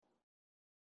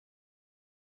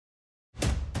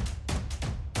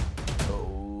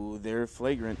they're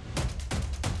flagrant.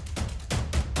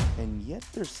 And yet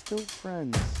they're still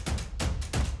friends.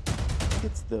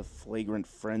 It's the Flagrant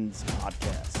Friends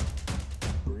podcast,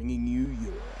 bringing you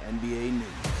your NBA news.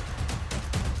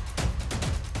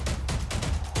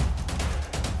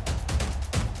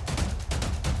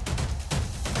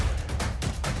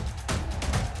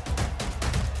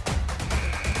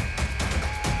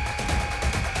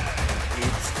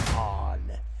 It's on.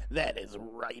 That is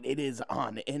right. It is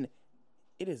on. And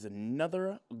it is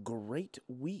another great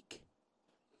week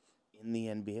in the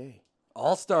NBA.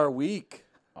 All-Star Week.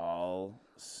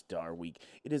 All-Star Week.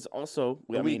 It is also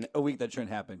a week that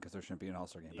shouldn't happen because there shouldn't be an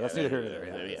All-Star game. That's neither here nor there.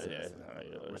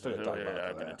 We're still going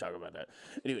to talk about that.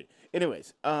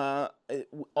 Anyways,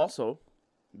 also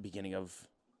beginning of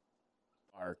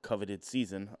our coveted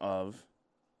season of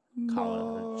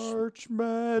college March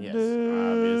Madness.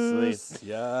 Yes,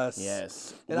 obviously.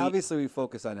 Yes. And obviously we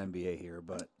focus on NBA here,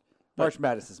 but March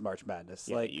Madness is March Madness.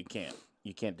 Yeah, you can't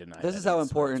deny this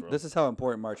that is how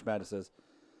important March Madness is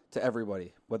to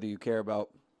everybody, whether you care about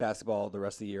basketball the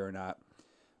rest of the year or not.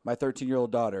 My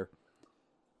 13-year-old daughter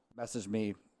messaged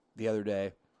me the other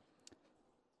day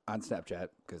on Snapchat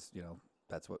because,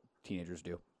 that's what teenagers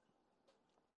do.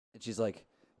 And she's like,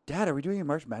 "Dad, are we doing a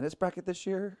March Madness bracket this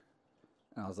year?"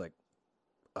 And I was like,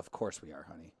 "Of course we are,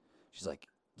 honey." She's like,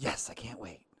 "Yes, I can't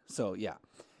wait." So, yeah,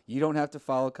 you don't have to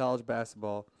follow college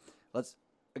basketball.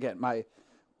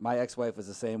 My ex-wife was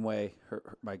the same way.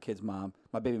 My kid's mom,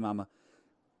 my baby mama,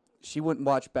 she wouldn't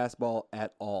watch basketball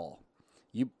at all.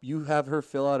 You have her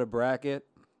fill out a bracket.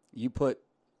 You put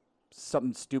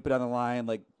something stupid on the line,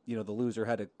 like the loser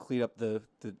had to clean up the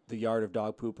yard of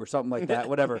dog poop or something like that.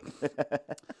 Whatever.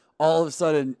 All of a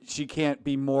sudden, she can't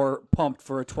be more pumped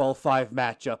for a 12-5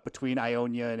 matchup between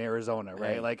Ionia and Arizona,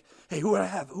 right? Hey. Like, hey, who do I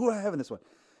have? Who do I have in this one?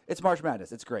 It's March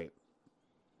Madness. It's great.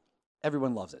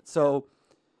 Everyone loves it. So,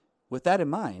 with that in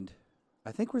mind,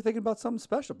 I think we're thinking about something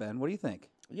special, Ben. What do you think?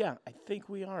 Yeah, I think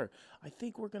we are. I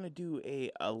think we're going to do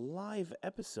a live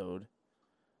episode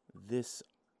this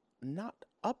not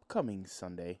upcoming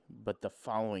Sunday, but the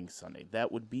following Sunday.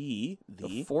 That would be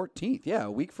the 14th. Yeah,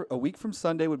 a week from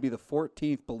Sunday would be the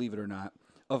 14th, believe it or not,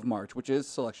 of March, which is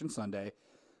Selection Sunday.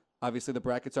 Obviously, the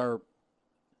brackets are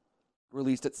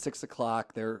released at 6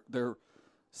 o'clock. Their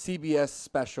CBS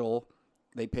special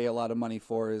they pay a lot of money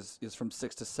for is from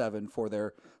 6 to 7 for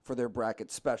their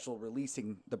bracket special,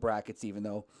 releasing the brackets, even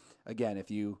though, again, if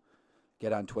you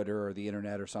get on Twitter or the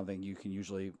internet or something, you can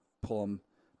usually pull them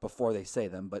before they say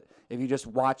them. But if you just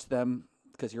watch them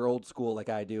because you're old school like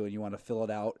I do and you want to fill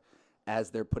it out as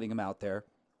they're putting them out there,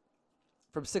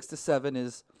 from 6 to 7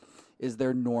 is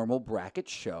their normal bracket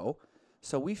show.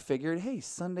 So we figured, hey,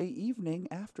 Sunday evening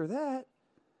after that,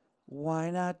 why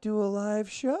not do a live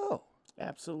show?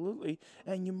 Absolutely.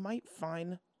 And you might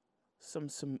find some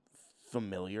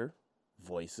familiar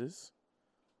voices,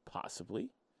 possibly.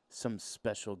 Some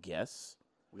special guests.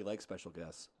 We like special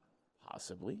guests.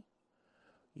 Possibly.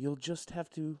 You'll just have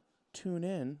to tune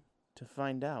in to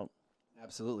find out.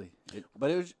 Absolutely.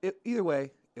 Either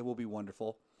way, it will be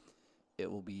wonderful. It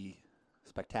will be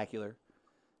spectacular.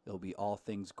 It will be all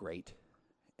things great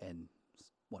and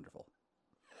wonderful.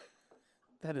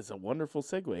 That is a wonderful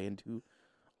segue into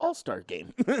All-Star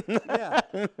game. Yeah,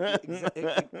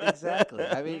 exactly.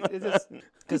 I mean,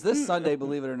 because this Sunday,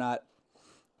 believe it or not,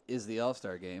 is the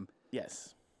All-Star game.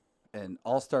 Yes. And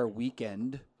All-Star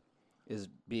weekend is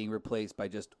being replaced by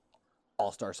just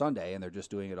All-Star Sunday, and they're just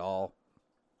doing it all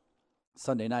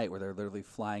Sunday night, where they're literally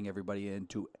flying everybody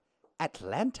into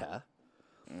Atlanta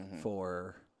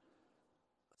for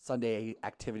Sunday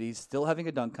activities, still having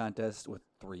a dunk contest with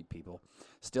 3 people,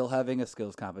 still having a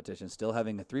skills competition, still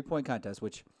having a 3-point contest,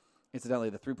 which, incidentally,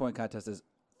 the 3-point contest is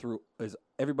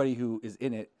everybody who is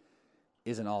in it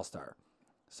is an all-star.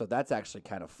 So that's actually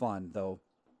kind of fun, though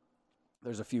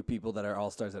there's a few people that are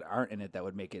all-stars that aren't in it that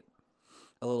would make it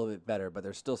a little bit better, but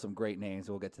there's still some great names.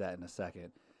 We'll get to that in a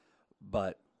second.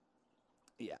 But,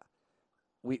 yeah.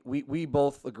 We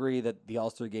both agree that the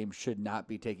All-Star game should not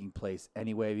be taking place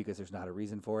anyway because there's not a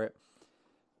reason for it.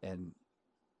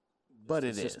 But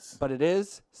it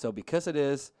is. So because it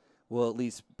is, we'll at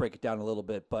least break it down a little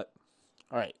bit. But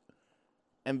all right,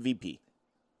 MVP.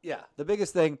 Yeah, the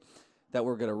biggest thing that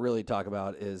we're going to really talk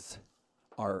about is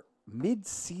our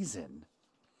mid-season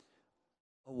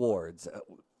awards.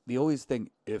 We always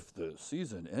think, if the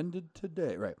season ended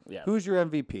today, right? Yeah. Who's your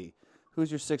MVP? Who's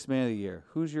your sixth man of the year?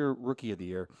 Who's your rookie of the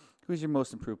year? Who's your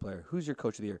most improved player? Who's your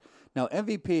coach of the year? Now,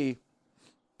 MVP,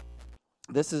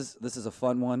 this is a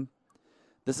fun one.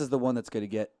 This is the one that's going to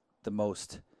get the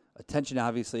most attention,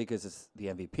 obviously, because it's the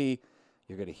MVP.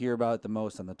 You're going to hear about it the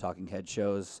most on the talking head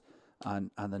shows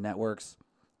on the networks.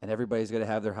 and everybody's going to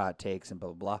have their hot takes and blah,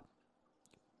 blah, blah.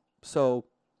 So,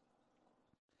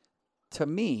 to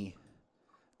me,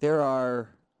 there's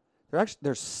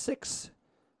 6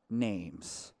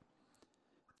 names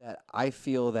that I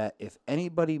feel that if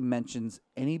anybody mentions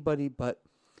anybody but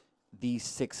these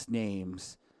 6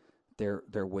 names, they're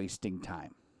wasting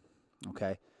time.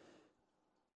 Okay?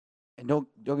 And don't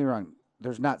get me wrong,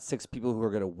 there's not 6 people who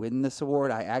are going to win this award.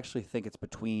 I actually think it's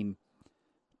between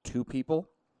 2 people.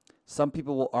 Some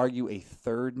people will argue a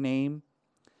third name,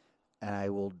 and I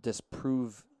will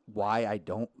disprove why I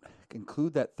don't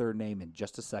include that third name in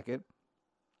just a second.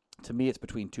 To me, it's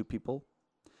between 2 people.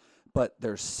 But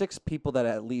there's 6 people that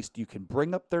at least you can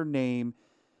bring up their name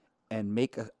and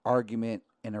make an argument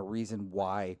and a reason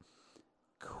why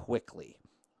quickly.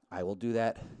 I will do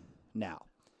that now.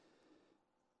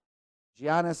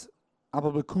 Giannis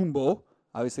Antetokounmpo,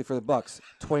 obviously for the Bucks,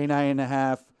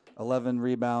 29.5, 11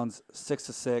 rebounds, 6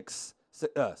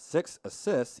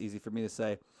 assists, easy for me to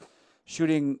say,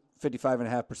 shooting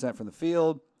 55.5% from the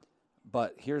field.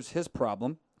 But here's his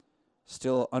problem.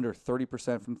 Still under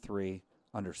 30% from 3,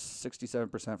 under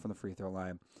 67% from the free throw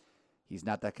line. He's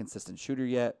not that consistent shooter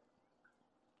yet.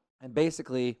 And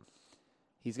basically,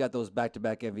 he's got those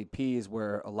back-to-back MVPs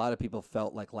where a lot of people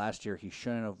felt like last year he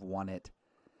shouldn't have won it.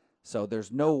 So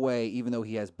there's no way, even though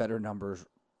he has better numbers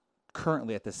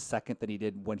currently at this second than he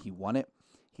did when he won it,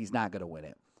 he's not going to win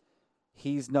it.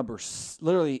 He's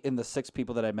literally in the 6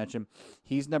 people that I mentioned,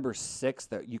 he's number 6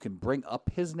 that you can bring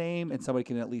up his name and somebody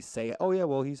can at least say, oh, yeah,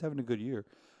 well, he's having a good year.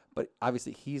 But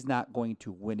obviously, he's not going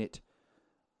to win it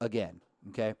again,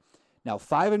 okay? Now,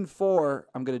 5 and 4,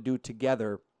 I'm going to do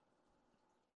together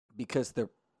because they're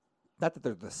not that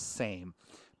they're the same,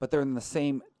 but they're in the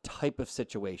same type of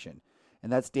situation,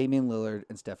 and that's Damian Lillard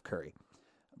and Steph Curry.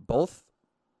 Both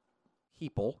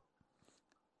people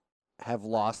have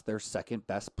lost their second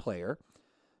best player.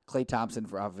 Klay Thompson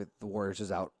for the Warriors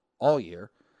is out all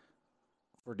year.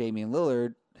 For Damian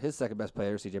Lillard, his second best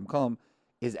player, CJ McCollum,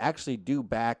 is actually due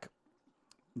back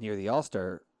near the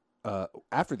All-Star,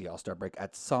 after the All-Star break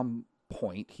at some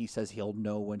point. He says he'll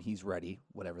know when he's ready,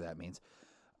 whatever that means.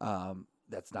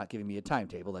 That's not giving me a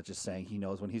timetable. That's just saying he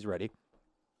knows when he's ready.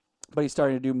 But he's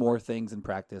starting to do more things in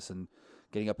practice and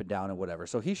getting up and down and whatever.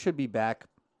 So he should be back.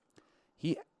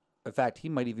 In fact, he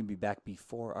might even be back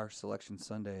before our Selection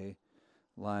Sunday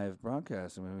live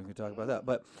broadcast. I mean, we can talk about that.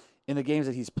 But in the games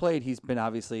that he's played, he's been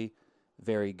obviously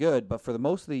very good. But for the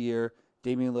most of the year,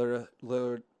 Damian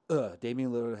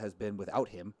Lillard has been without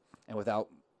him and without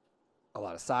a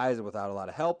lot of size and without a lot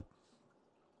of help.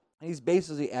 And he's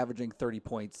basically averaging 30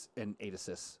 points and 8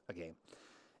 assists a game.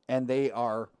 And they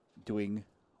are doing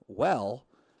well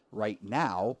right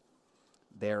now.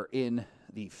 They're in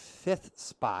the 5th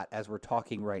spot as we're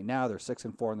talking right now. They're 6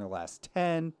 and 4 in their last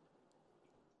 10.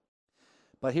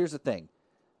 But here's the thing.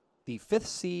 The 5th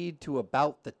seed to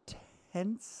about the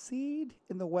 10th seed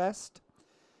in the West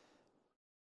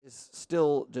is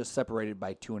still just separated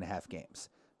by 2.5 games.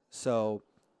 So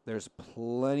there's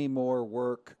plenty more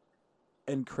work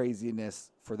and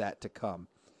craziness for that to come.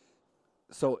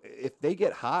 So if they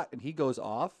get hot and he goes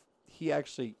off, he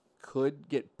actually could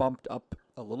get bumped up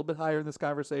a little bit higher in this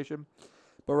conversation.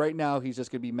 But right now, he's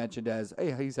just going to be mentioned as,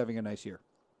 hey, he's having a nice year.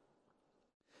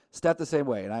 Steph the same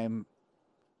way, and I am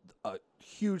a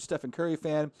huge Stephen Curry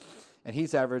fan, and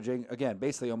he's averaging, again,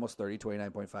 basically almost 30,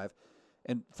 29.5,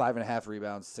 and 5.5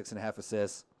 rebounds, 6.5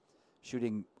 assists,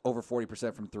 shooting over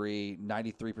 40% from 3,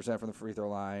 93% from the free throw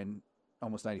line,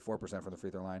 almost 94% from the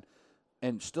free throw line,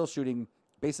 and still shooting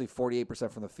basically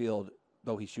 48% from the field,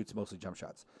 though he shoots mostly jump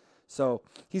shots. So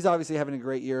he's obviously having a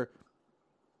great year.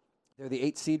 They're the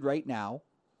 8th seed right now.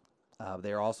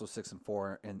 They are also 6 and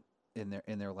 4 in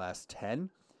their last 10.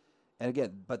 And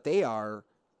again, but they are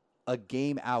a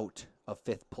game out of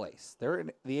 5th place. They're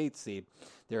in the 8th seed.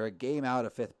 They're a game out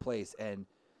of 5th place. And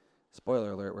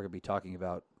spoiler alert, we're going to be talking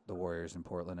about the Warriors in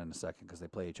Portland in a second because they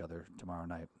play each other tomorrow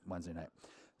night, Wednesday night.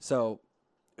 So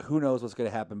who knows what's going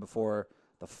to happen before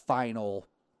the final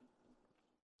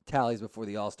tallies before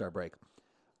the All-Star break.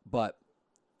 But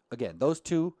again, those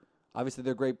two, obviously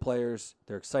they're great players.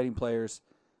 They're exciting players.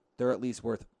 They're at least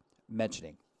worth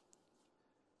mentioning.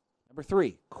 Number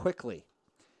 3, quickly.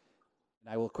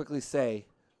 And I will quickly say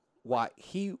why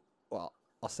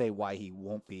I'll say why he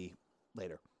won't be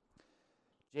later.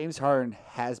 James Harden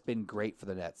has been great for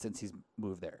the Nets since he's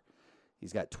moved there.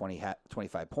 He's got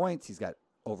 25 points. He's got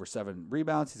over 7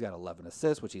 rebounds. He's got 11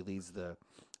 assists, which he leads the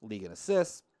league in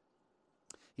assists.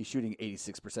 He's shooting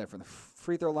 86% from the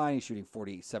free throw line. He's shooting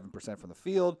 47% from the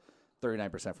field,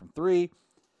 39% from 3.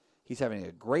 He's having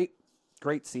a great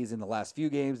season the last few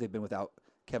games. They've been without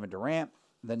Kevin Durant.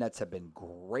 The Nets have been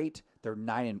great. They're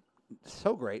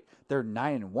so great. They're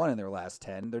 9-1 in their last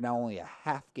 10. They're now only a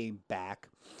half game back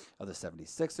of the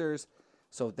 76ers.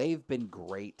 So they've been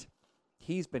great.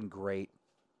 He's been great.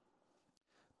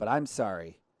 But I'm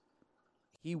sorry.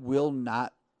 He will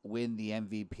not win the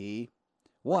MVP.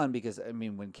 One, because, I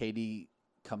mean, when KD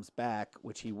comes back,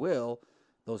 which he will,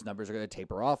 those numbers are going to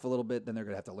taper off a little bit. Then they're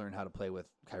going to have to learn how to play with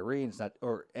Kyrie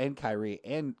and Kyrie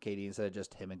and KD instead of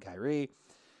just him and Kyrie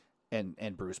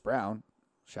and Bruce Brown.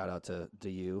 Shout out to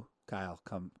you, Kyle.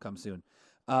 Come soon.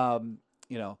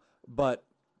 But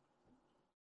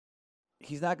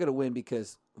he's not going to win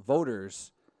because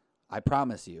voters, I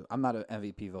promise you, I'm not an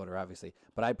MVP voter, obviously,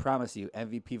 but I promise you,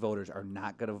 MVP voters are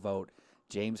not going to vote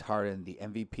James Harden the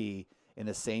MVP in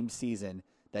the same season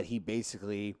that he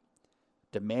basically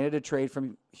demanded a trade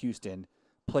from Houston,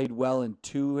 played well in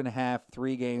 2.5,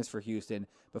 3 games for Houston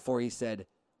before he said,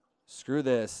 screw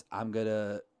this, I'm going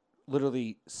to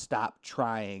literally stop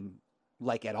trying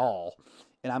like at all,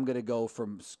 and I'm going to go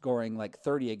from scoring like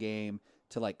 30 a game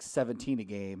to like 17 a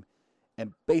game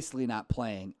and basically not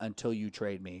playing until you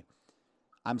trade me.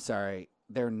 I'm sorry,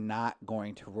 they're not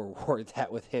going to reward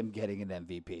that with him getting an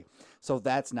MVP. So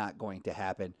that's not going to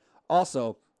happen.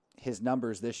 Also, his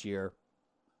numbers this year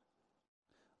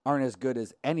aren't as good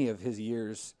as any of his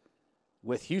years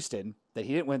with Houston that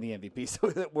he didn't win the MVP, so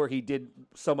where he did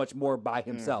so much more by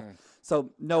himself. Mm-hmm.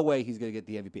 So no way he's going to get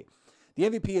the MVP. The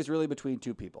MVP is really between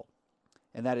two people,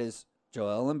 and that is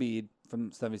Joel Embiid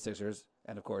from 76ers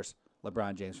and, of course,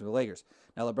 LeBron James from the Lakers.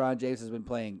 Now, LeBron James has been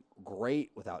playing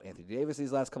great without Anthony Davis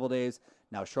these last couple of days.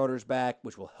 Now Schroeder's back,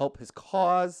 which will help his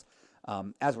cause.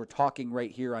 As we're talking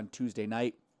right here on Tuesday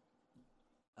night,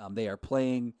 they are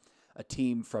playing a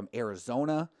team from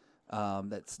Arizona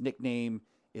that's nickname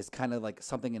is kind of like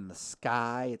something in the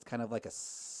sky. It's kind of like a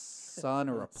sun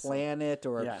or a planet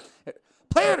or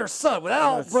planet or sun. When that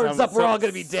all burns up, we're all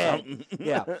going to be dead.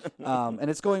 Yeah. And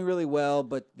it's going really well,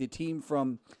 but the team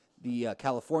from the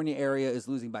California area is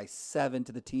losing by 7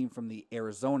 to the team from the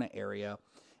Arizona area.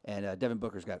 And Devin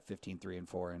Booker's got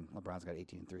 15-3-4, and LeBron's got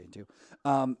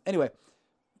 18-3-2. Anyway,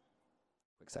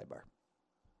 quick sidebar.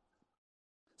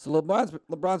 So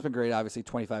LeBron's been great, obviously,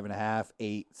 25.5,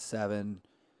 8, 7,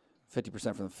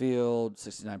 50% from the field,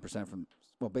 69% from,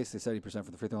 well, basically 70%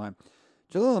 from the free throw line.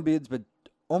 Joel Embiid's been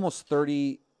almost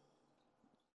 30,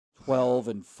 12,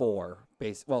 and 4,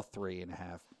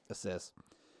 3.5 assists.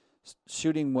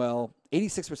 Shooting well,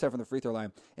 86% from the free throw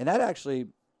line. And that actually,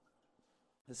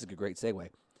 this is a great segue.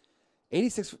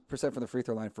 86% from the free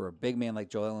throw line for a big man like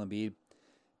Joel Embiid,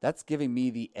 that's giving me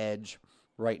the edge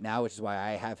right now, which is why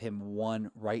I have him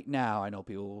 1 right now. I know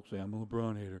people will say I'm a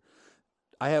LeBron hater.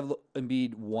 I have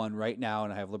Embiid 1 right now,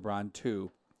 and I have LeBron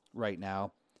 2 right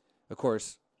now. Of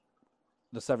course,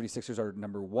 the 76ers are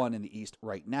number 1 in the East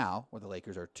right now, where the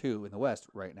Lakers are 2 in the West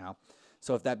right now.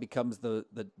 So if that becomes the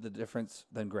difference,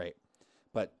 then great.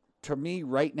 But to me,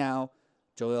 right now,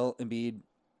 Joel Embiid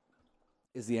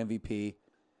is the MVP.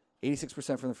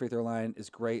 86% from the free throw line is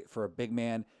great for a big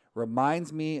man.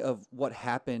 Reminds me of what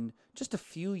happened just a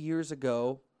few years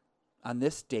ago on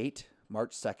this date,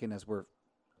 March 2nd, as we're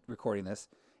recording this,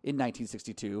 in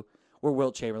 1962, where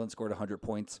Wilt Chamberlain scored 100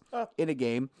 points in a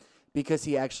game because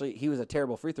he was a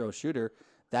terrible free throw shooter.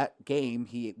 That game,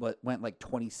 he went like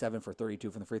 27 for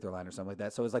 32 from the free throw line or something like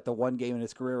that. So it was like the one game in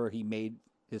his career where he made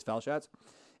his foul shots,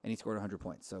 and he scored 100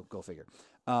 points. So go figure.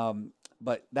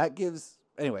 But that gives,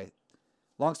 anyway,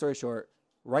 long story short,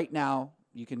 right now,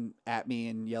 you can at me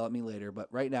and yell at me later, but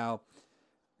right now,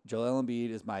 Joel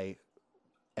Embiid is my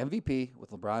MVP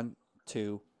with LeBron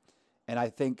 2. And I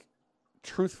think,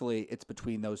 truthfully, it's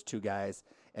between those two guys.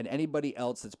 And anybody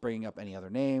else that's bringing up any other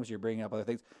names, you're bringing up other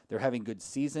things, they're having good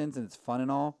seasons and it's fun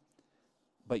and all,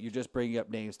 but you're just bringing up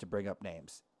names to bring up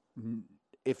names.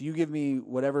 If you give me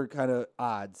whatever kind of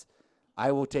odds,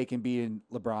 I will take Embiid and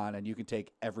LeBron, and you can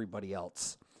take everybody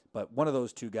else. But one of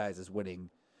those two guys is winning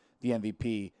the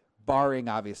MVP, barring,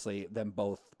 obviously, them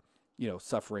both,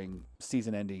 suffering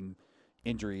season-ending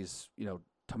injuries,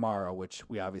 tomorrow, which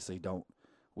we obviously don't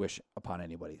wish upon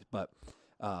anybody. But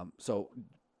so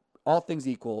all things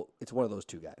equal, it's one of those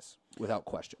two guys, without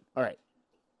question. All right.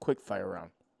 Quick fire round.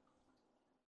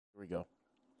 Here we go.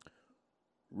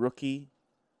 Rookie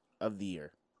of the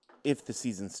year, if the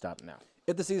season stopped now.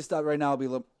 If the season stopped right now,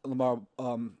 it'll be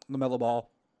LaMelo Ball.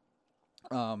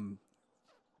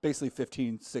 Basically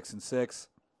 15, 6, and 6.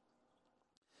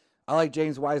 I like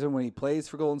James Wiseman when he plays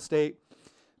for Golden State,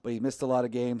 but he missed a lot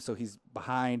of games, so he's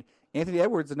behind. Anthony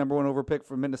Edwards, the number 1 overpick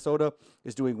from Minnesota,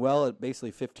 is doing well at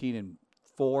basically 15 and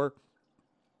 4.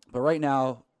 But right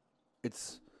now,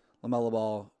 it's LaMelo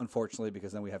Ball, unfortunately,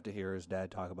 because then we have to hear his dad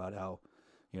talk about how,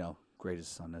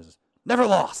 greatest son is never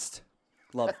lost.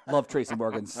 Love Tracy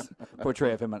Morgan's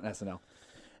portrayal of him on SNL.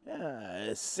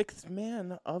 Sixth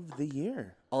man of the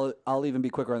year. I'll even be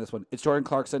quicker on this one. It's Jordan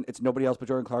Clarkson. It's nobody else but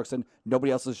Jordan Clarkson.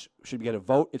 Nobody else should get a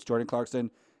vote. It's Jordan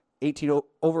Clarkson.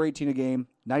 Over 18 a game,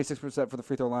 96% for the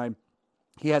free throw line.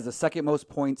 He has the second most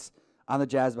points on the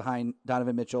Jazz behind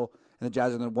Donovan Mitchell, and the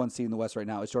Jazz are the 1 seed in the West right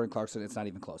now. It's Jordan Clarkson. It's not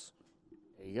even close.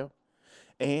 There you go.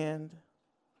 And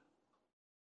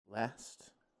last,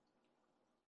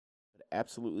 but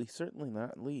absolutely certainly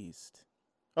not least.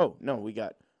 Oh, no, we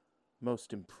got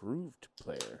most improved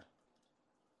player.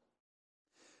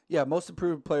 Yeah, most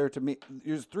improved player to me.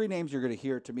 There's 3 names you're going to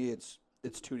hear. To me, it's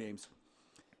 2 names.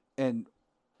 And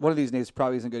one of these names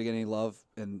probably isn't going to get any love,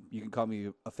 and you can call me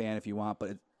a fan if you want,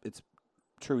 but it's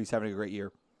true. He's having a great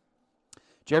year.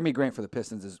 Jeremy Grant for the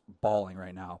Pistons is balling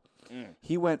right now.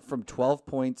 He went from 12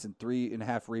 points and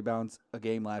 3.5 rebounds a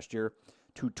game last year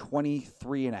to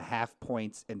 23.5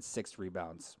 points and 6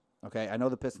 rebounds. Okay, I know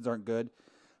the Pistons aren't good,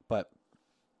 but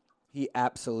he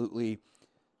absolutely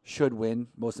should win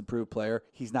most improved player.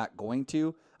 He's not going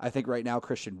to. I think right now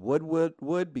Christian Wood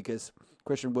would because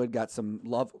Christian Wood got some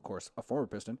love, of course, a former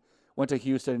Piston. Went to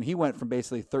Houston, and he went from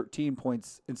basically 13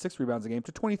 points and 6 rebounds a game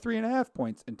to 23.5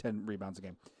 points and 10 rebounds a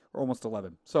game, or almost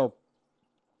 11. So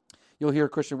you'll hear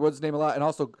Christian Wood's name a lot, and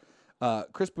also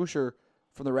Chris Boucher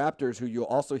from the Raptors, who you'll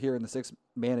also hear in the 6th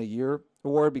Man a Year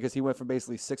award because he went from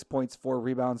basically 6 points, 4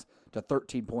 rebounds to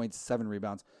 13 points, 7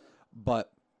 rebounds.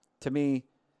 But to me,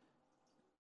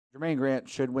 Jermaine Grant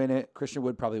should win it. Christian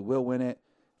Wood probably will win it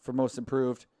for most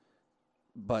improved.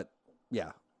 But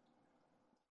yeah,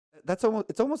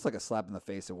 it's almost like a slap in the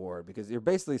face award because you're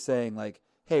basically saying like,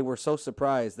 hey, we're so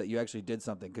surprised that you actually did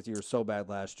something because you were so bad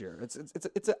last year. It's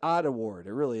an odd award.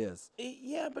 It really is.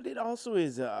 Yeah, but it also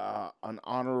is an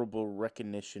honorable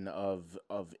recognition of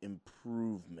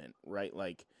improvement, right?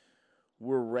 Like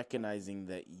we're recognizing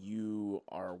that you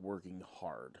are working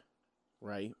hard,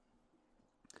 right?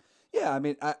 Yeah, I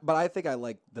mean, but I think I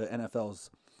like the NFL's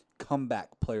comeback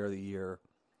player of the year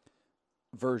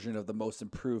version of the most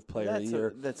improved player of the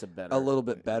year. That's a little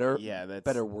bit better. Yeah, that's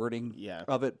better wording yeah.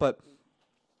 of it. But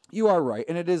you are right,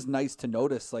 and it is nice to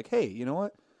notice, like, hey, you know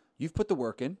what? You've put the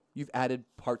work in. You've added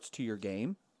parts to your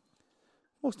game.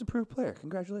 Most improved player.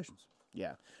 Congratulations.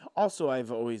 Yeah. Also,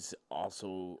 I've always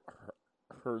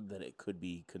heard that it could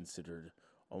be considered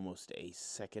almost a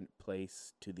second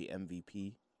place to the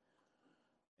MVP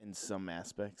in some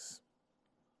aspects.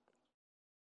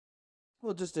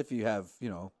 Well, just if you have,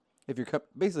 if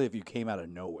you came out of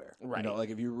nowhere, right? Like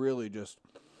if you really just,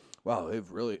 wow,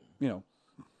 they've really, The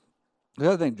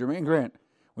other thing, Jermaine Grant,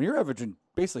 when you're averaging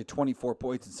basically 24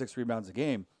 points and 6 rebounds a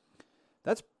game,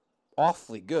 that's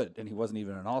awfully good. And he wasn't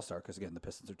even an all-star because, again, the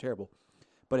Pistons are terrible.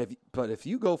 But if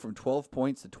you go from 12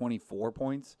 points to 24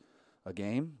 points a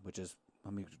game, which is,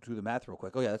 let me do the math real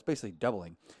quick. Oh, yeah, that's basically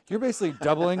doubling. You're basically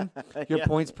doubling your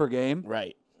points per game.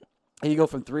 Right. And you go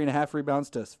from 3.5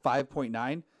 rebounds to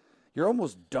 5.9. You're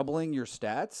almost doubling your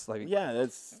stats. Like, yeah,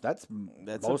 that's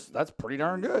pretty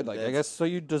darn good. Like, I guess so.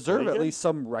 You deserve at least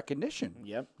some recognition.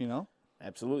 Yep.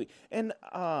 Absolutely. And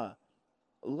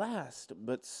last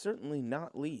but certainly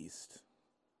not least,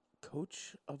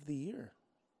 Coach of the Year.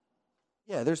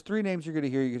 Yeah, there's 3 names you're going to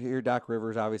hear. You're going to hear Doc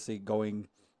Rivers, obviously, going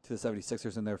to the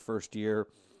 76ers in their first year,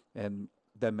 and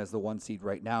them as the 1 seed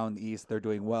right now in the East. They're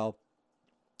doing well.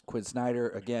 Quinn Snyder,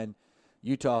 again,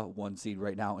 Utah, 1 seed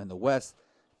right now in the West.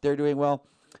 They're doing well.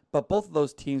 But both of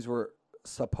those teams were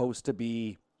supposed to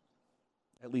be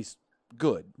at least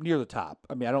good, near the top.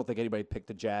 I mean, I don't think anybody picked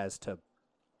the Jazz to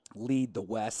lead the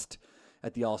West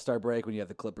at the All-Star break when you have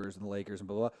the Clippers and the Lakers and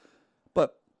blah, blah, blah.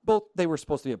 But both, they were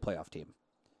supposed to be a playoff team.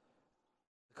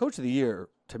 Coach of the Year,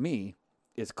 to me,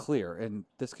 is clear. And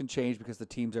this can change because the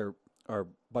teams are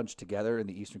bunched together in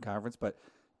the Eastern Conference. But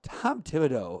Tom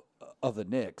Thibodeau of the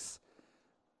Knicks,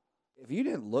 if you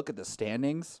didn't look at the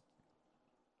standings,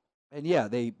 and yeah,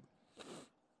 they're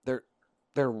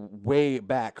way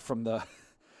back from the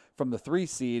 3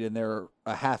 seed, and they're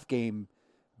a half game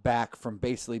back from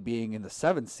basically being in the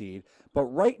 7 seed. But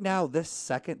right now, this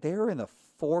second, they're in the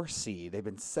 4 seed. They've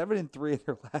been 7-3 in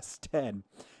their last 10,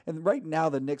 and right now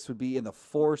the Knicks would be in the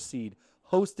 4 seed,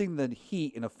 hosting the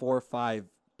Heat in a 4-5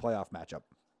 playoff matchup.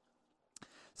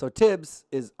 So Tibbs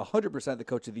is 100% the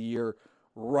Coach of the Year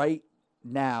right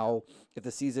now if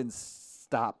the season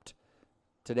stopped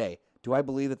today. Do I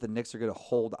believe that the Knicks are going to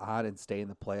hold on and stay in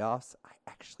the playoffs? I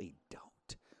actually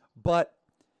don't. But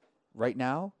right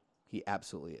now, he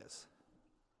absolutely is.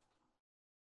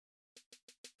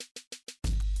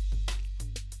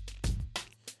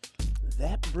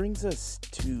 That brings us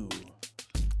to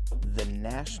the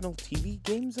National TV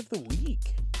Games of the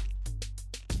Week.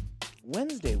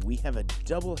 Wednesday, we have a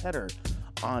doubleheader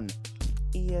on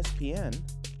ESPN.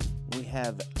 We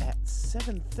have at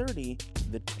 7:30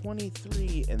 the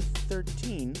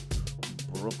 23-13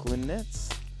 Brooklyn Nets.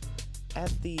 At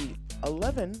the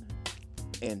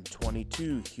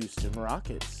 11-22 Houston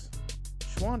Rockets.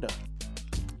 Shwanda,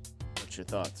 what's your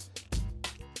thoughts?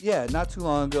 Yeah, not too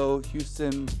long ago,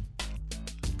 Houston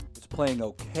was playing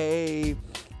okay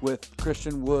with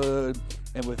Christian Wood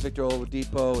and with Victor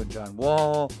Oladipo and John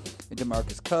Wall and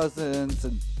DeMarcus Cousins,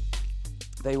 and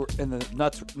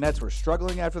the Nets were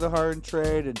struggling after the Harden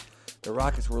trade, and the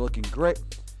Rockets were looking great.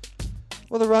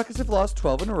 Well, the Rockets have lost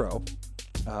 12 in a row.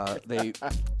 They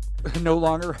no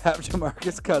longer have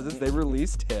DeMarcus Cousins. They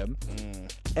released him,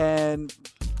 and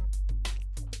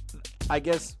I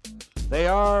guess they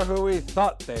are who we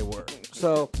thought they were.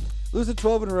 So, losing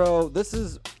 12 in a row. This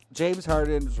is James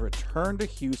Harden's return to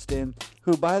Houston,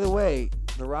 who, by the way,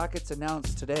 the Rockets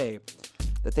announced today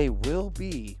that they will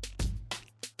be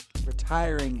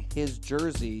retiring his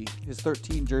jersey, his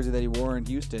 13 jersey that he wore in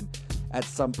Houston at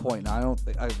some point. Now,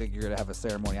 I think you're going to have a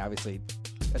ceremony, obviously,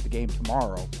 at the game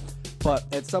tomorrow. But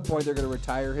at some point, they're going to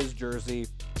retire his jersey.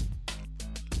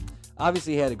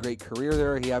 Obviously, he had a great career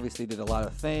there. He obviously did a lot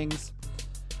of things.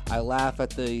 I laugh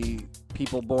at the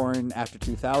people born after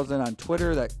 2000 on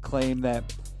Twitter that claim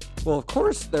that, well, of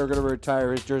course they're going to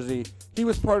retire his jersey. He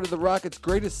was part of the Rockets'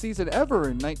 greatest season ever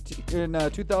in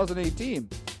 2018.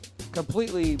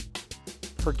 Completely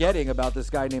forgetting about this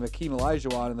guy named Hakeem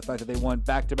Olajuwon and the fact that they won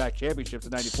back-to-back championships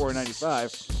in 94 and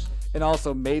 95 and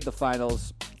also made the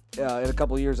finals in a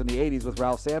couple of years in the 80s with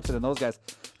Ralph Sampson and those guys.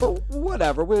 But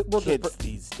whatever. We'll Kids just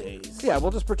these days. Yeah,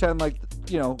 we'll just pretend like,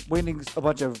 winning a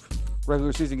bunch of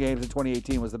regular season games in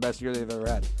 2018 was the best year they've ever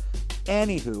had.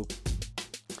 Anywho,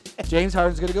 James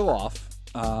Harden's going to go off.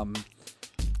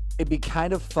 It'd be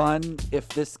kind of fun if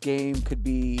this game could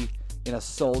be in a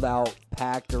sold-out,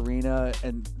 packed arena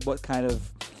and what kind of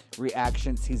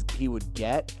reactions he would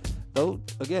get. Though,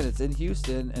 again, it's in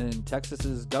Houston, and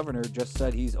Texas's governor just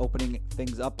said he's opening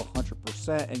things up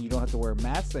 100%, and you don't have to wear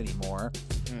masks anymore.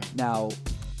 Now,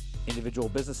 individual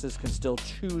businesses can still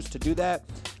choose to do that.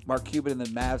 Mark Cuban and the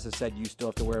Mavs have said you still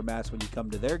have to wear a mask when you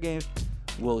come to their games.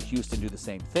 Will Houston do the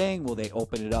same thing? Will they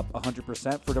open it up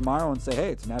 100% for tomorrow and say,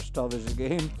 hey, it's a national television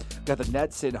game. Got the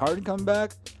Nets and Harden coming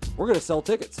back. We're going to sell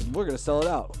tickets, and we're going to sell it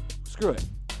out. Screw it.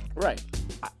 Right.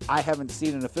 I haven't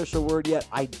seen an official word yet.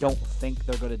 I don't think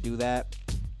they're going to do that.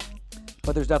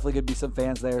 But there's definitely going to be some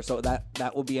fans there, so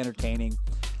that will be entertaining.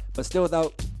 But still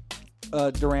without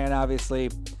Durant, obviously.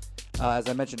 As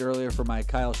I mentioned earlier for my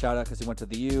Kyle shout-out because he went to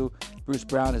the U, Bruce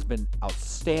Brown has been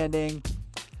outstanding.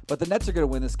 But the Nets are going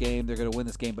to win this game. They're going to win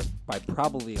this game by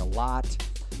probably a lot.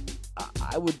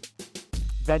 I would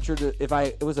venture to, if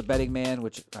it was a betting man,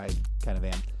 which I kind of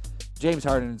am, James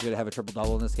Harden is going to have a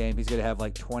triple-double in this game. He's going to have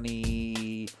like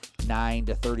 29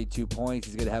 to 32 points.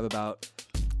 He's going to have about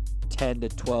 10 to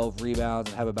 12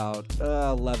 rebounds and have about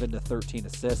 11 to 13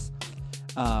 assists.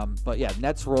 But yeah,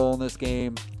 Nets roll in this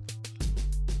game.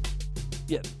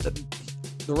 Yeah,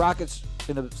 the Rockets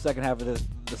in the second half of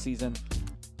the season,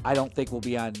 I don't think will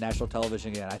be on national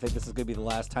television again. I think this is going to be the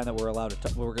last time that we're allowed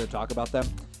to we're going to talk about them,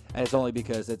 and it's only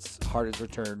because it's Harden's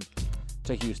return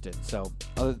to Houston. So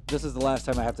this is the last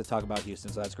time I have to talk about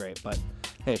Houston, so that's great. But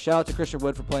hey, shout out to Christian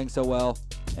Wood for playing so well,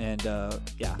 and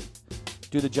yeah,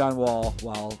 do the John Wall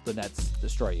while the Nets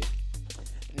destroy you.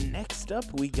 Next up,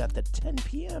 we got the 10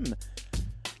 p.m.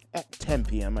 At 10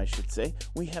 p.m., I should say,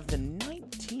 we have the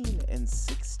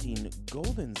 19-16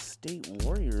 Golden State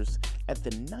Warriors at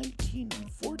the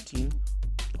 19-14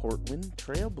 Portland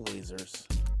Trailblazers.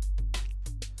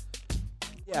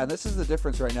 Yeah, and this is the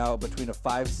difference right now between a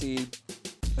 5 seed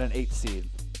and an 8 seed.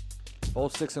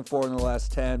 Both 6-4 in the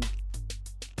last 10.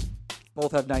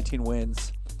 Both have 19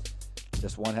 wins.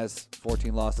 Just one has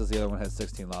 14 losses, the other one has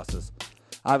 16 losses.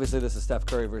 Obviously, this is Steph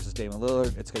Curry versus Damian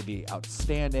Lillard. It's going to be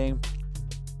outstanding.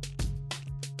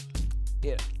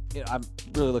 I'm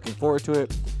really looking forward to it.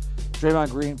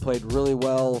 Draymond Green played really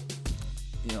well.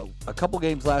 A couple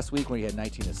games last week when he had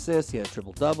 19 assists, he had a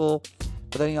triple-double,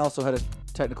 but then he also had a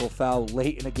technical foul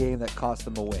late in a game that cost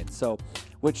them a win. So,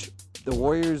 which the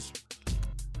Warriors'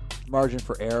 margin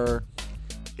for error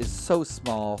is so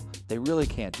small, they really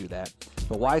can't do that.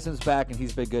 But Wiseman's back, and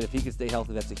he's been good. If he can stay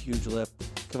healthy, that's a huge lift.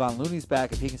 Kevon Looney's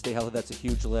back. If he can stay healthy, that's a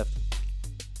huge lift.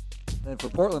 And for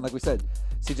Portland, like we said,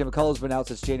 CJ McCollum's been out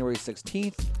since January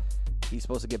 16th. He's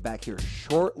supposed to get back here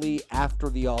shortly after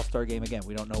the All-Star game. Again,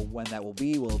 we don't know when that will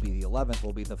be. Will it be the 11th?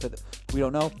 Will it be the 5th? We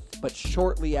don't know. But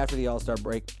shortly after the All-Star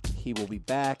break, he will be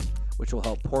back, which will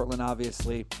help Portland,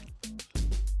 obviously.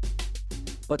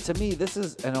 But to me,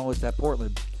 I know it's at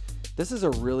Portland. This is a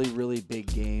really, really big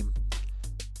game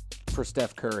for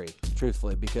Steph Curry,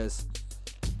 truthfully, because,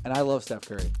 and I love Steph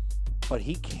Curry, but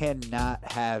he cannot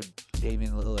have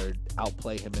Damian Lillard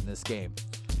outplay him in this game.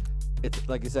 It's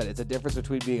like I said, it's a difference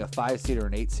between being a 5 seed or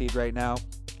an 8 seed right now,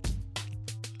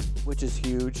 which is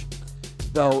huge.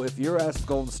 Though, if you're asked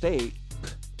Golden State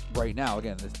right now,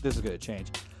 again, this is going to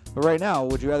change, but right now,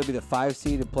 would you rather be the 5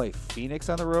 seed and play Phoenix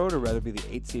on the road, or rather be the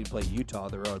 8 seed and play Utah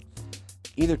on the road?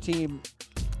 Either team,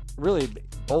 really,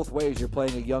 both ways, you're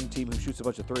playing a young team who shoots a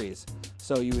bunch of threes.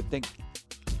 So you would think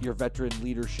your veteran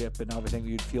leadership and everything,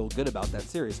 you'd feel good about that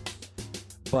series.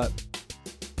 But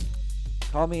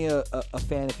call me a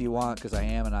fan if you want, because I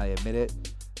am, and I admit it.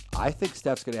 I think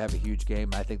Steph's going to have a huge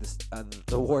game. I think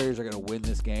the Warriors are going to win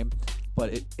this game.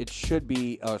 But it should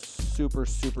be a super,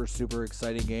 super, super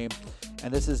exciting game.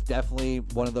 And this is definitely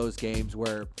one of those games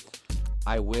where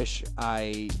I wish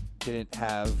I didn't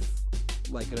have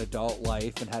like an adult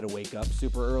life and had to wake up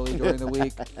super early during the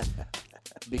week.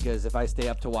 Because if I stay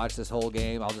up to watch this whole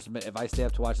game, I'm going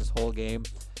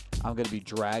to be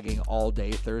dragging all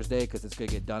day Thursday, because it's going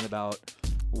to get done about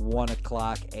 1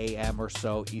 o'clock a.m. or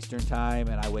so Eastern time.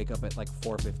 And I wake up at like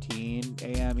 4:15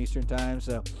 a.m. Eastern time.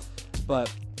 So,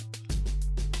 but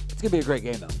it's going to be a great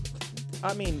game, though.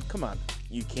 I mean, come on.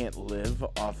 You can't live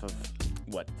off of,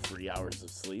 3 hours of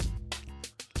sleep?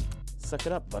 Suck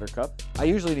it up, Buttercup. I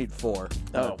usually need 4.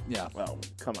 Oh, yeah. Well,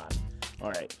 come on.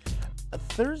 All right.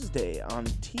 Thursday on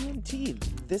TNT,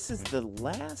 this is the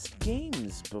last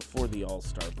games before the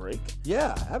All-Star break.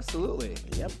 Yeah, absolutely.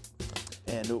 Yep.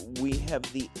 And we have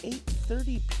the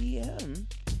 8:30 p.m.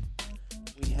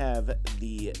 We have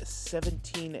the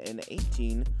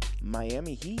 17-18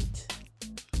 Miami Heat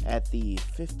at the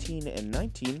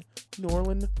 15-19 New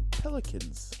Orleans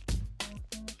Pelicans.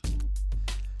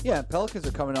 Yeah, Pelicans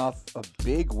are coming off a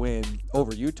big win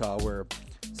over Utah, where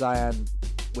Zion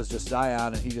was just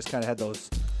Zion, and he just kind of had those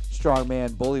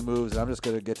strongman bully moves, and I'm just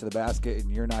going to get to the basket,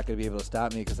 and you're not going to be able to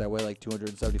stop me because I weigh like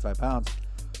 275 pounds.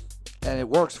 And it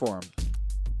works for him.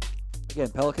 Again,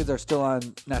 Pelicans are still on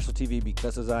national TV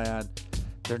because of Zion.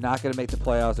 They're not going to make the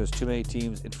playoffs. There's too many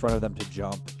teams in front of them to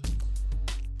jump.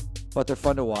 But they're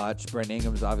fun to watch. Brandon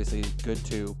Ingram's obviously good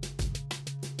too.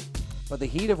 But the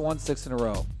Heat have won 6 in a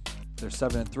row. They're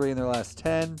 7-3 in their last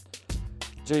 10.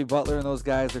 Jimmy Butler and those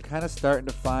guys, they're kind of starting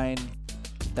to find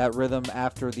that rhythm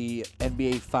after the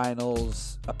NBA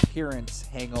Finals appearance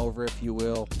hangover, if you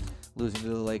will, losing to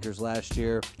the Lakers last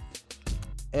year.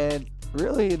 And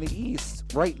really in the East,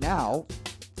 right now,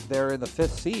 they're in the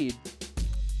 5th seed,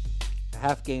 a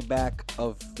half game back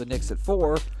of the Knicks at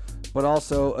 4, but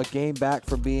also a game back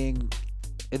from being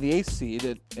in the 8th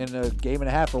seed and a game and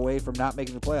a half away from not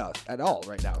making the playoffs at all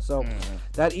right now. So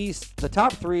that East, the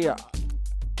top 3, the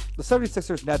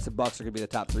 76ers, Nets, and Bucks are going to be the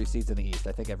top 3 seeds in the East.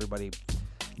 I think everybody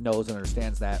knows and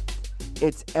understands that.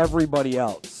 It's everybody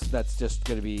else that's just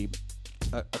going to be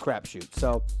a crapshoot.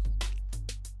 So,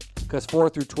 because 4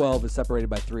 through 12 is separated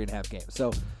by 3.5 games.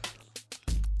 So,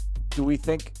 do we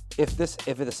think if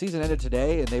the season ended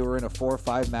today and they were in a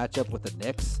 4-5 matchup with the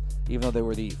Knicks, even though they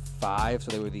were the 5,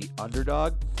 so they were the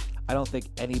underdog, I don't think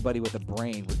anybody with a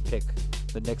brain would pick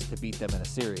the Knicks to beat them in a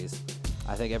series.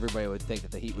 I think everybody would think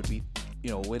that the Heat would beat,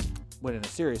 win in a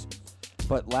series.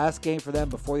 But last game for them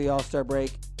before the All-Star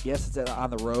break, yes, it's on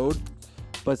the road,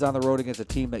 but it's on the road against a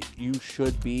team that you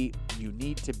should beat, you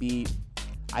need to beat.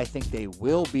 I think they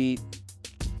will beat.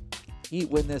 Heat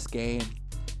win this game.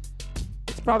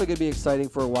 It's probably going to be exciting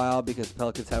for a while because the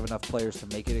Pelicans have enough players to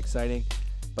make it exciting.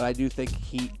 But I do think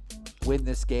Heat win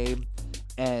this game.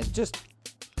 And just,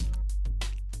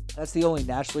 that's the only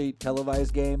nationally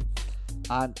televised game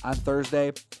on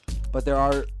Thursday. But there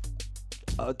are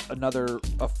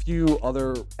a few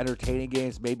other entertaining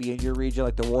games maybe in your region,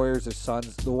 like the Warriors or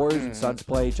Suns. The Warriors and Suns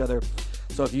play each other.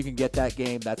 So if you can get that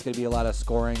game, that's going to be a lot of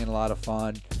scoring and a lot of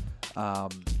fun. The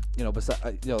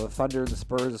Thunder and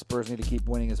the Spurs need to keep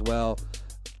winning as well.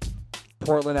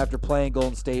 Portland, after playing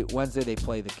Golden State Wednesday, they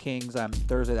play the Kings on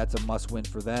Thursday. That's a must-win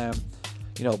for them.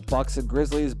 Bucks and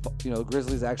Grizzlies.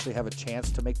 Grizzlies actually have a chance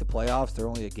to make the playoffs. They're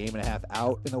only a game and a half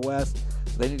out in the West,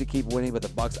 so they need to keep winning. But the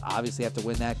Bucks obviously have to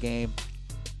win that game.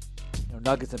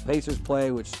 Nuggets and Pacers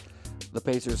play, which the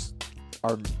Pacers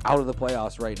are out of the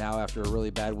playoffs right now after a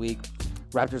really bad week.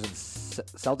 Raptors and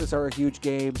Celtics are a huge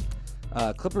game.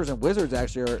 Clippers and Wizards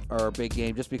actually are a big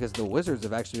game, just because the Wizards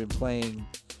have actually been playing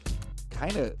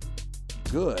kind of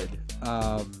good.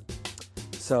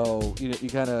 So you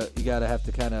gotta have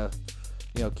to kind of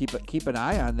keep an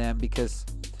eye on them, because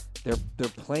they're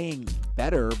playing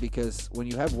better. Because when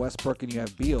you have Westbrook and you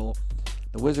have Beal,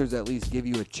 the Wizards at least give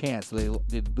you a chance. So they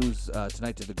did lose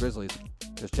tonight to the Grizzlies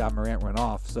because John Morant went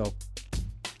off. So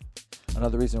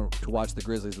another reason to watch the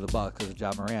Grizzlies or the Bucks because of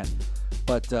Ja Morant.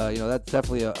 But, that's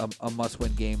definitely a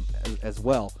must-win game as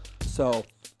well. So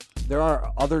there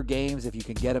are other games if you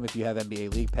can get them, if you have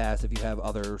NBA League Pass, if you have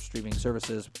other streaming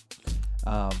services.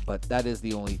 But that is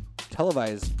the only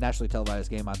nationally televised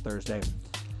game on Thursday.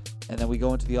 And then we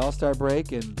go into the All-Star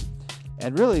break, and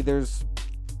really there's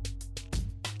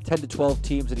 10 to 12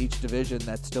 teams in each division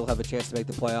that still have a chance to make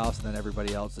the playoffs, and then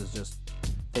everybody else is just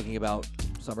thinking about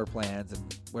summer plans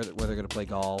and where they're going to play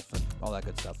golf and all that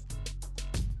good stuff.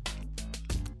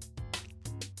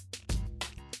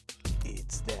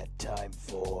 It's that time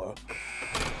for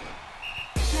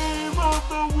Game of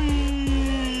the Week.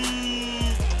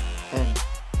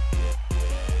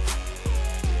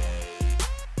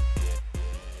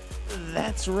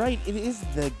 That's right. It is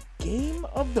the Game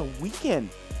of the Weekend.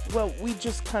 Well, we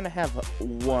just kind of have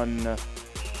one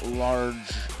large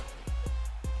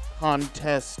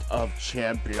contest of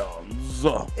champions.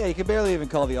 Yeah, you can barely even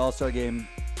call the All-Star game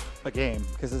a game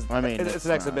because it's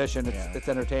an exhibition. It's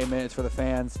entertainment. It's for the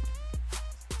fans.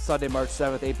 Sunday, March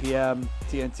 7th, 8 p.m.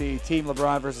 TNT. Team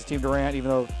LeBron versus Team Durant, even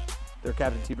though their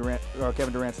captain,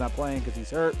 Kevin Durant's not playing because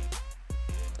he's hurt.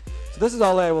 So this is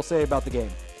all I will say about the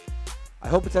game. I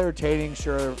hope it's entertaining.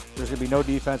 Sure, there's going to be no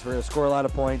defense. We're going to score a lot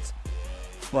of points.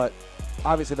 But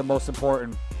obviously the most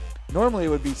important, normally it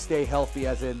would be stay healthy,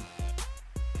 as in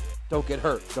don't get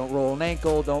hurt. Don't roll an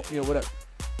ankle. Don't, whatever.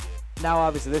 Now,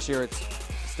 obviously this year it's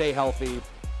stay healthy.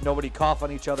 Nobody cough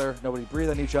on each other. Nobody breathe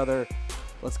on each other.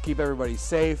 Let's keep everybody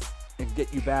safe and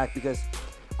get you back, because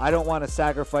I don't want to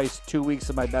sacrifice 2 weeks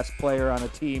of my best player on a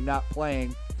team not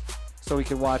playing so we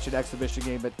can watch an exhibition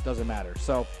game that doesn't matter.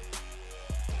 So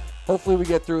hopefully we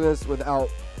get through this without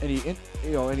any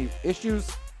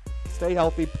issues. Stay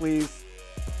healthy, please.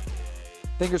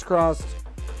 Fingers crossed.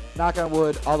 Knock on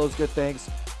wood. All those good things.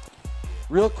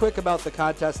 Real quick about the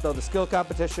contest, though, the skill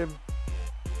competition.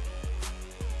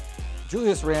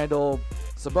 Julius Randle,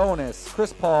 Sabonis,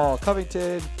 Chris Paul,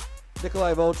 Covington,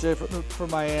 Nikolai Volchev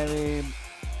from Miami.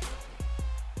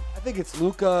 I think it's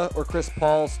Luka or Chris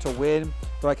Paul's to win,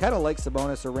 though I kind of like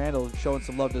Sabonis or Randle showing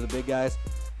some love to the big guys.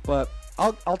 But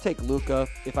I'll take Luka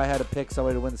if I had to pick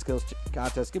somebody to win the skills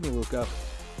contest. Give me Luka.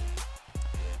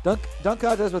 Dunk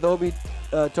contest with Obi,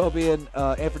 Toby, and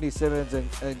Anthony Simmons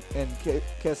and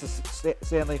Cassius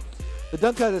Stanley. The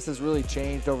dunk contest has really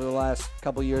changed over the last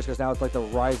couple of years because now it's like the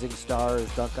Rising Stars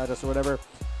dunk contest or whatever.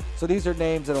 So these are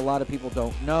names that a lot of people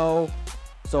don't know.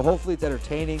 So hopefully it's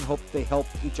entertaining. Hope they help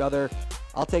each other.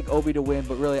 I'll take Obi to win,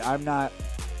 but really I'm not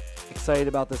excited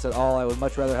about this at all. I would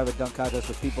much rather have a dunk contest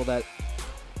with people that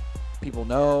people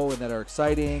know and that are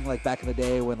exciting, like back in the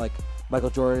day when like Michael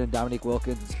Jordan and Dominique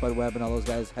Wilkins and Spud Webb and all those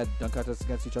guys had dunk contests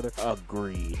against each other.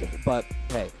 Agreed. But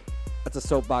hey, that's a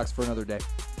soapbox for another day.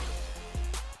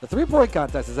 The three-point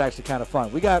contest is actually kind of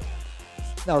fun. We got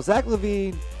now Zach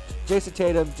LaVine, Jason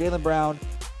Tatum, Jaylen Brown,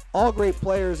 all great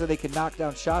players, and they can knock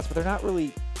down shots, but they're not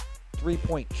really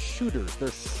three-point shooters. They're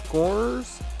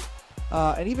scorers.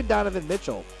 And even Donovan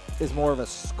Mitchell is more of a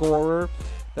scorer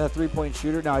than a three-point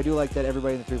shooter. Now, I do like that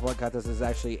everybody in the three-point contest is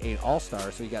actually an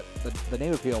all-star, so you got the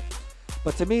name appeal.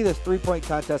 But to me, this three-point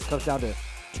contest comes down to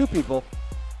two people,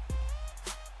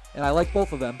 and I like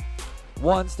both of them.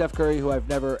 One, Steph Curry, who I've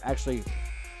never actually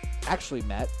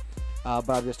met, but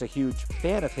I'm just a huge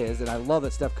fan of his, and I love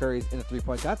that Steph Curry's in a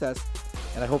three-point contest,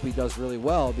 and I hope he does really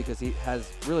well because he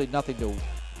has really nothing to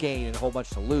gain and a whole bunch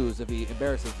to lose if he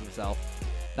embarrasses himself.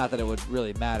 Not that it would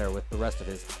really matter with the rest of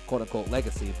his quote-unquote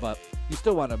legacy, but you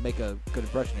still want to make a good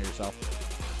impression of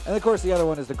yourself. And, of course, the other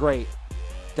one is the great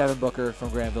Devin Booker from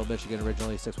Granville, Michigan,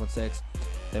 originally 6'1",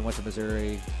 then went to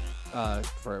Missouri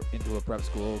into a prep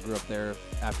school, grew up there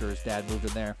after his dad moved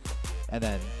in there, and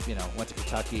then, went to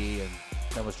Kentucky and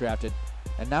then was drafted,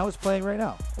 and now is playing right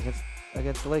now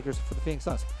against the Lakers for the Phoenix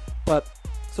Suns. But,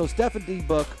 so Steph and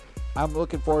D-Book, I'm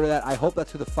looking forward to that. I hope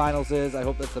that's who the finals is. I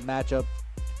hope that's the matchup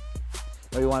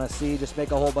that we want to see. Just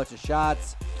make a whole bunch of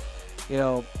shots.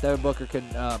 Devin Booker can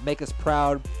make us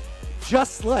proud,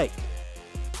 just like,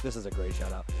 this is a great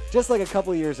shout out, just like a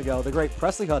couple of years ago, the great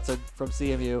Presley Hudson from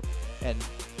CMU, and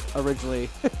originally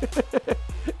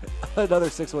another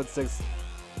 6'16"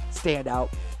 standout,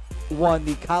 won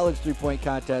the college three-point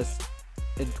contest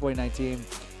in 2019,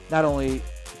 not only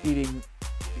beating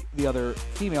the other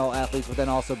female athletes, but then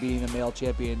also being a male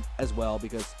champion as well,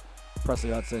 because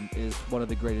Presley Hudson is one of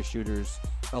the greatest shooters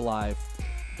alive.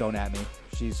 Don't at me.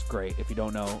 She's great. If you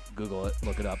don't know, Google it,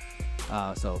 look it up.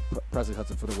 So Presley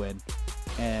Hudson for the win.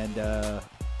 And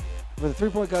for the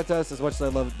three-point contest, as much as I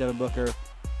love Devin Booker,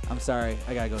 I'm sorry,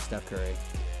 I got to go Steph Curry.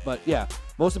 But yeah,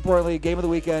 most importantly, game of the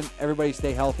weekend, everybody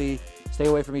stay healthy. Stay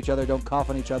away from each other. Don't cough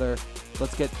on each other.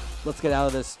 Let's get out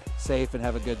of this safe and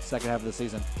have a good second half of the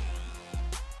season.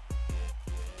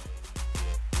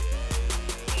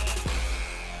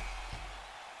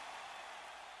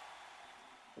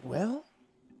 Well,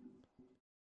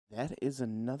 that is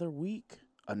another week,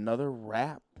 another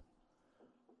wrap,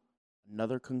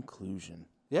 another conclusion.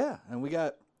 Yeah, and we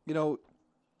got,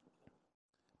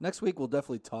 next week we'll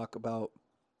definitely talk about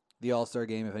the All-Star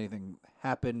game, if anything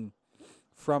happened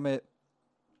from it.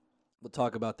 We'll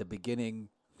talk about the beginning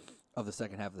of the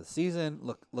second half of the season,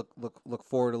 look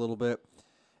forward a little bit,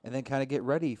 and then kind of get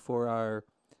ready for our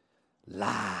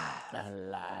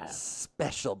live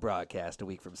special broadcast a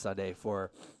week from Sunday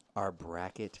for our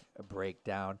bracket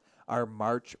breakdown, our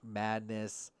March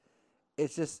Madness.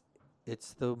 It's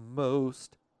the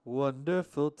most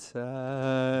wonderful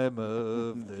time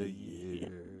of the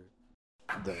year.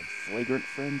 The Flagrant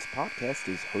Friends podcast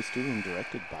is hosted and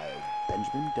directed by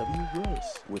Benjamin W.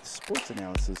 Gross, with sports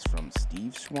analysis from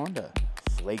Steve Schwanda.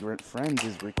 Flagrant Friends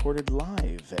is recorded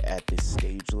live at the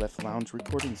Stage Left Lounge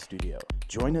recording studio.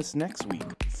 Join us next week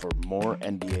for more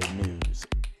NBA news.